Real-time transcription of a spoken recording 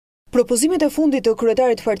Propozimet e fundit të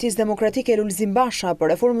kryetarit Partisë Demokratike Lulzim Basha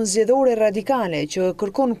për reformën zgjedhore radikale që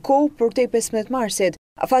kërkon kohë përtej 15 marsit,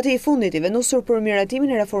 afati i fundit i vendosur për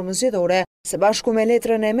miratimin e reformës zgjedhore, së bashku me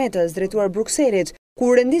letrën e Metës drejtuar Brukselit,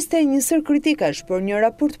 ku rendiste një sërë kritikash për një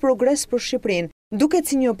raport progres për Shqipërinë, duket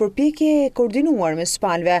si një përpjekje e koordinuar mes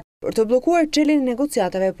palëve për të bllokuar çeljen e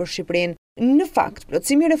negociatave për Shqipërinë. Në fakt,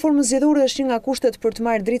 plotësimi i reformës zgjedhore është një nga kushtet për të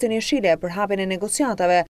marrë dritën jeshile për hapjen e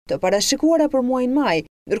negociatave të parashikuara për muajin maj,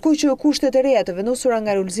 ndërkohë që kushtet e reja të vendosura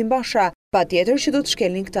nga Lulzim Basha patjetër që do të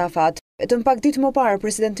shkelnin këtë afat. Vetëm pak ditë më parë,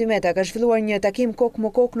 presidenti Meta ka zhvilluar një takim kokë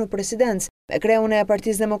më kokë në presidencë me kreun e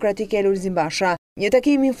Partisë Demokratike Lulzim Basha, një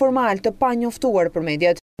takim informal të panjoftuar për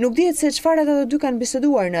mediat. Nuk dihet se çfarë ata të dy kanë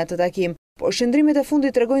biseduar në atë takim, por shëndrimet e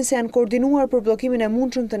fundit tregojnë se janë koordinuar për bllokimin e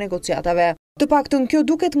mundshëm të negociatave. Të paktën kjo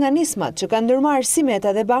duket nga nismat që kanë ndërmarrë si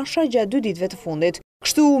Meta dhe Basha gjatë 2 ditëve të fundit.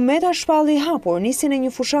 Kështu Meta shpalli hapur nisjen e një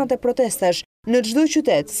fushate protestash në çdo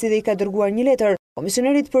qytet, si dhe i ka dërguar një letër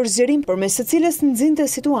komisionerit për zgjerim përmes së cilës nxinte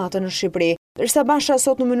situatën në Shqipëri. Ndërsa Basha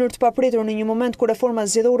sot në mënyrë të papritur në një moment ku reforma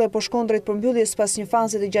zgjedhore po shkon drejt përmbylljes pas një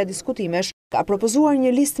faze të gjatë diskutimesh, ka propozuar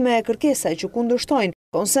një listë me kërkesa që kundërshtojnë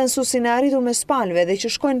konsensusin e arritur mes palëve dhe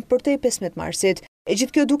që shkojnë përtej 15 marsit. E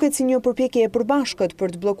gjithë kjo duket si një përpjekje e përbashkët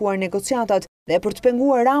për të bllokuar negociatat dhe për të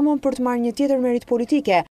penguar Ramon për të marrë një tjetër merit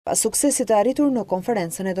politike pas suksesit të arritur në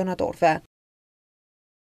konferencën e donatorëve.